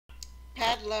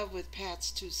Pat Love with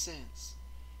Pat's 2 cents.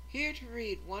 Here to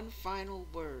read one final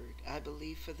word, I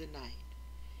believe, for the night.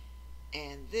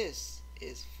 And this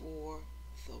is for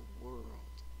the world.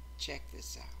 Check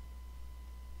this out.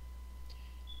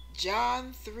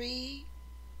 John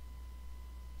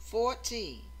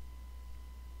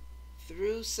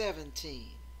 3:14-17.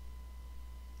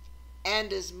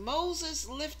 And as Moses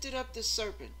lifted up the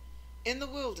serpent in the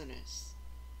wilderness,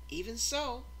 even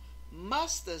so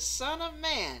must the Son of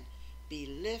Man be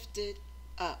lifted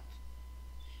up,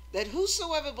 that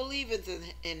whosoever believeth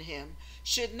in him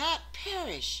should not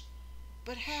perish,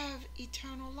 but have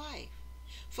eternal life.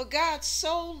 For God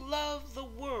so loved the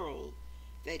world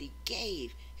that he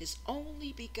gave his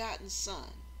only begotten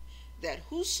Son, that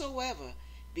whosoever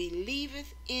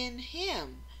believeth in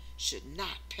him should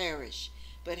not perish,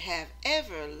 but have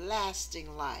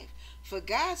everlasting life. For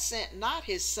God sent not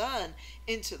his Son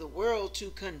into the world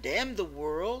to condemn the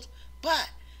world, but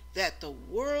that the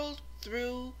world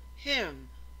through him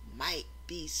might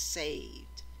be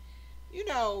saved. You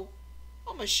know,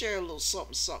 I'm going to share a little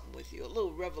something with you. A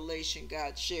little revelation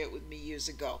God shared with me years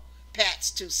ago.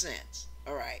 Pat's 2 cents.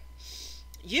 All right.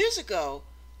 Years ago,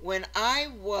 when I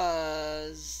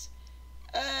was,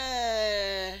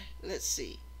 let's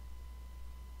see.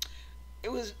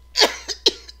 It was,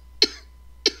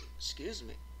 excuse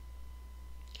me.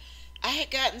 I had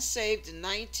gotten saved in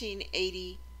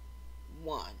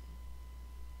 1981.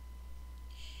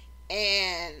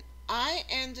 And I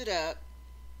ended up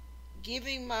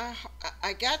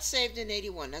I got saved in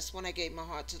 81. That's when I gave my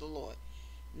heart to the Lord.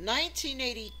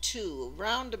 1982,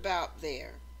 around about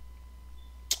there,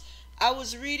 I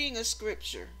was reading a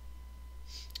scripture.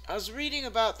 I was reading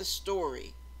about the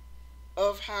story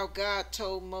of how God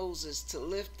told Moses to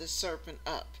lift the serpent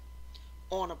up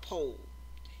on a pole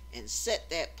and set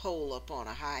that pole up on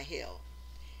a high hill.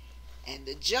 And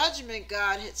the judgment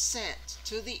God had sent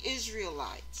to the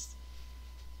Israelites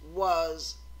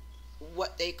was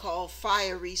what they call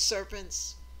fiery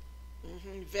serpents,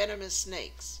 venomous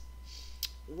snakes,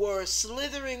 were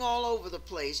slithering all over the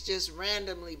place, just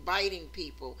randomly biting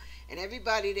people, and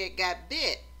everybody that got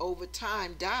bit over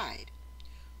time died.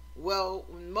 Well,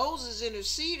 when Moses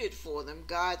interceded for them,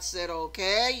 God said,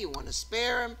 okay, you want to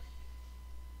spare him?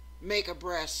 Make a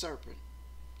brass serpent,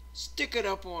 stick it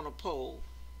up on a pole,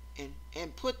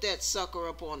 and put that sucker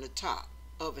up on the top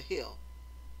of a hill.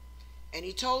 And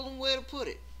he told them where to put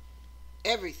it.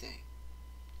 Everything.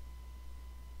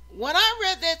 When I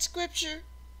read that scripture,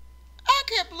 I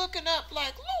kept looking up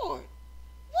like, Lord,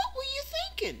 what were you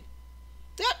thinking?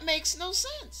 That makes no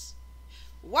sense.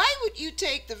 Why would you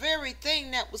take the very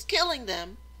thing that was killing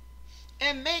them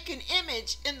and make an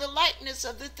image in the likeness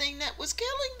of the thing that was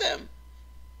killing them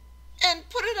and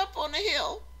put it up on a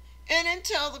hill and then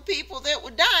tell the people that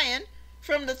were dying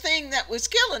from the thing that was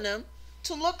killing them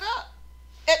to look up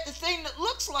at the thing that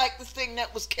looks like the thing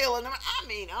that was killing them? I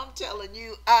mean, I'm telling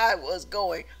you, I was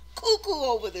going cuckoo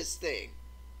over this thing.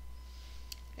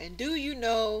 And do you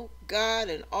know, God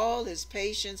and all his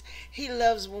patience, he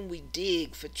loves when we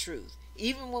dig for truth.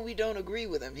 Even when we don't agree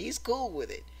with him, he's cool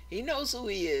with it. He knows who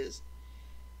he is.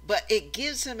 But it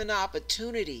gives him an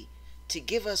opportunity to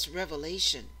give us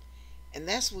revelation. And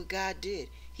that's what God did.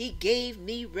 He gave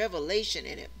me revelation,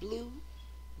 and it blew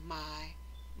my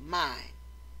mind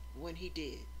when he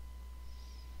did.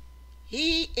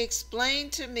 He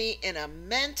explained to me in a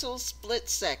mental split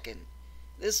second.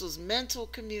 This was mental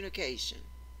communication.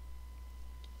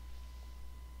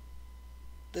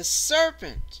 The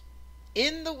serpent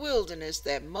in the wilderness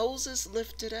that Moses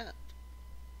lifted up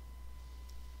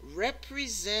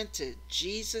represented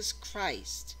Jesus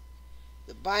Christ.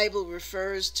 The Bible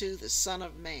refers to the Son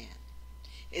of Man.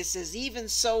 It says, even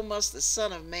so must the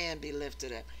Son of Man be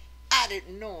lifted up. I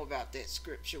didn't know about that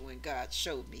scripture when God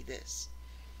showed me this.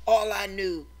 All I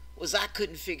knew was I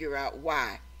couldn't figure out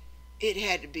why it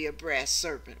had to be a brass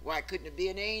serpent. Why couldn't it be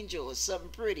an angel or something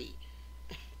pretty?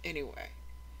 Anyway,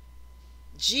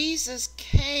 Jesus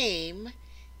came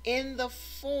in the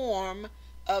form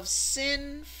of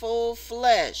sinful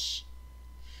flesh,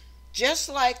 just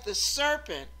like the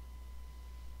serpent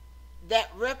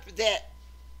that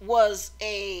was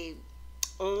a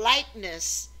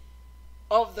likeness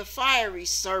of the fiery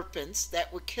serpents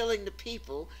that were killing the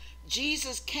people.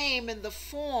 Jesus came in the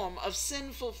form of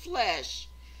sinful flesh.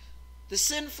 The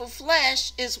sinful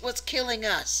flesh is what's killing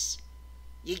us.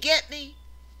 You get me?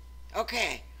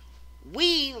 Okay.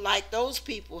 We, like those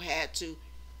people, have to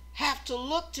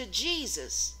look to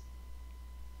Jesus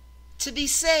to be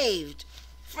saved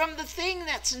from the thing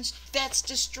that's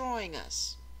destroying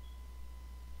us.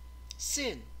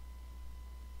 Sin.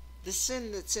 The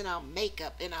sin that's in our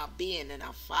makeup, in our being, in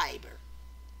our fiber.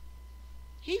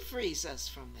 He frees us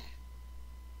from that,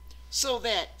 so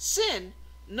that sin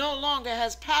no longer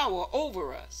has power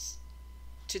over us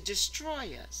to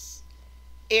destroy us.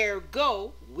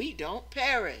 Ergo, we don't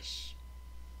perish.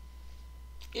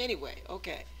 Anyway,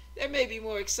 okay, that may be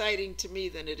more exciting to me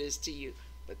than it is to you,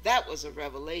 but that was a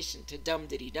revelation to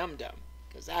dum-diddy-dum-dum,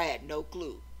 because I had no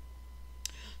clue.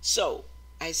 So,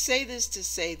 I say this to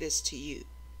say this to you.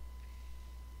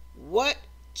 What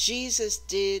Jesus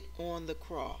did on the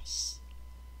cross,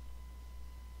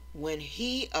 when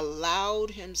he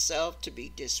allowed himself to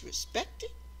be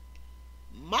disrespected,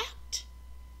 mocked,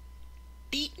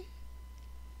 beaten,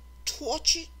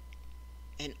 tortured,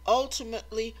 and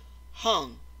ultimately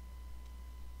hung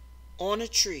on a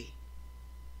tree.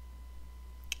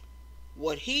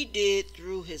 What he did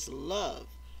through his love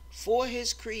for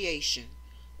his creation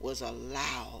was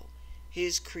allow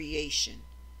his creation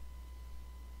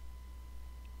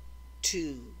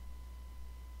to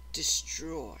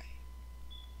destroy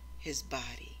his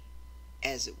body,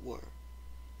 as it were.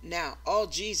 Now, all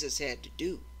Jesus had to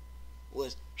do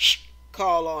was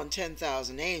call on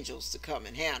 10,000 angels to come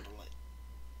and handle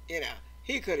it.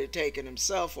 He could have taken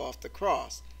himself off the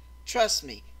cross. Trust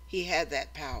me, he had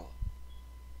that power.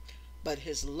 But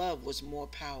his love was more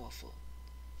powerful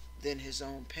than his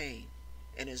own pain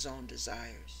and his own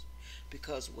desires.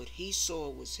 Because what he saw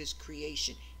was his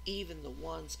creation, even the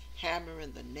ones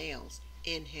hammering the nails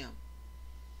in him.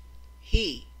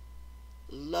 He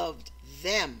loved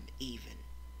them even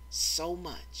so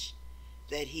much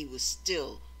that he was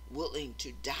still willing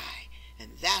to die.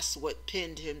 And that's what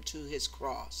pinned him to his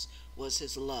cross, was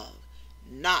his love,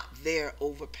 not their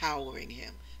overpowering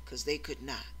him, because they could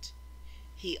not.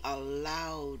 He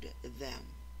allowed them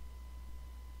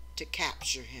to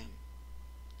capture him,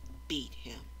 beat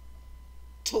him,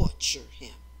 torture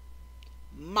him,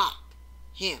 mock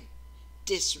him,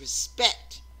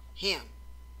 disrespect him.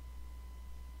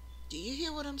 Do you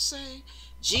hear what I'm saying?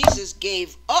 Jesus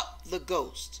gave up the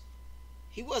ghost.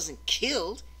 He wasn't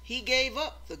killed. He gave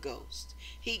up the ghost.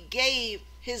 He gave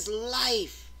his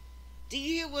life. Do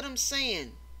you hear what I'm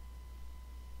saying?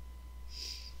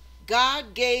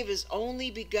 God gave his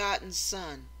only begotten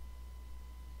Son.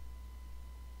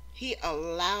 He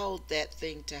allowed that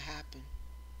thing to happen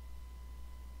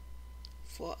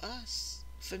for us,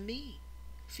 for me,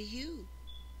 for you.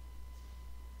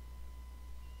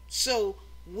 So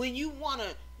when you want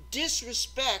to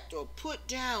disrespect or put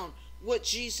down what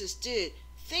Jesus did,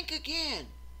 think again.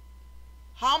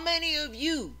 How many of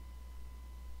you,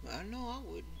 I know I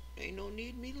wouldn't, ain't no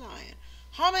need me lying,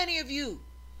 how many of you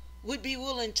would be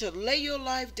willing to lay your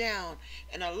life down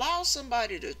and allow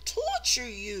somebody to torture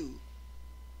you,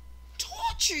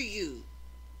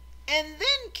 and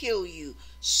then kill you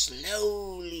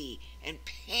slowly and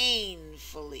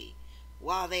painfully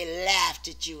while they laughed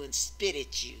at you and spit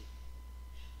at you?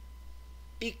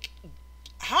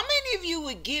 How many of you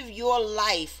would give your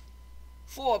life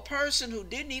for a person who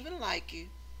didn't even like you?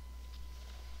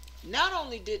 Not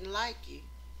only didn't like you,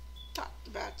 talked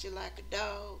about you like a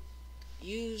dog,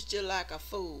 used you like a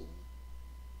fool.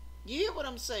 You hear what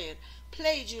I'm saying?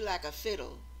 Played you like a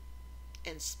fiddle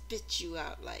and spit you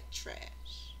out like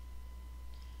trash.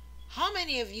 How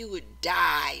many of you would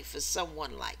die for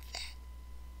someone like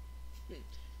that?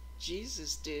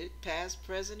 Jesus did, past,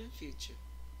 present, and future.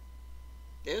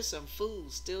 There's some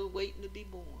fools still waiting to be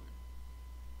born.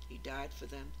 He died for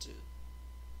them too.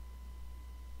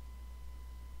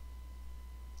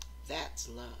 That's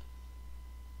love.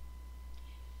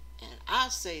 And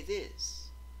I'll say this.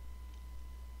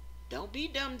 Don't be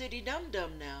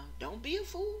dum-diddy-dum-dum now. Don't be a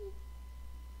fool.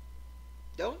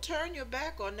 Don't turn your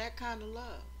back on that kind of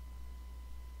love.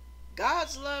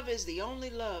 God's love is the only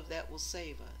love that will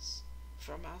save us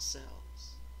from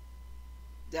ourselves,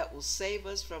 that will save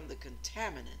us from the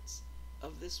contaminants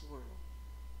of this world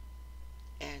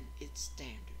and its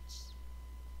standards.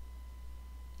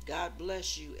 God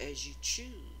bless you as you choose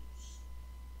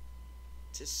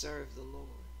to serve the Lord.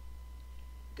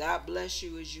 God bless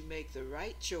you as you make the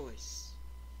right choice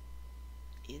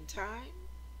in time.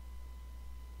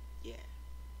 Yeah.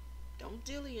 Don't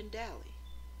dilly and dally.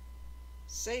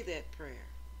 Say that prayer.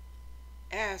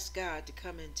 Ask God to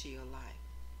come into your life.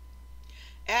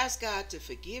 Ask God to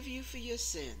forgive you for your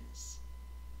sins.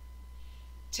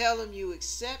 Tell him you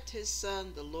accept his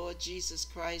Son, the Lord Jesus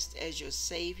Christ, as your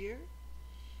Savior.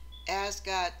 Ask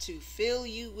God to fill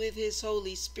you with his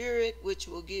Holy Spirit, which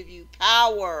will give you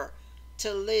power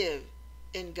to live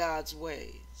in God's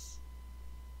ways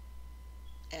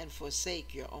and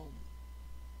forsake your own.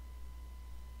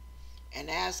 And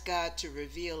ask God to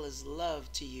reveal his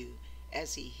love to you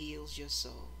as he heals your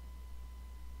soul.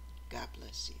 God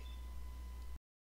bless you.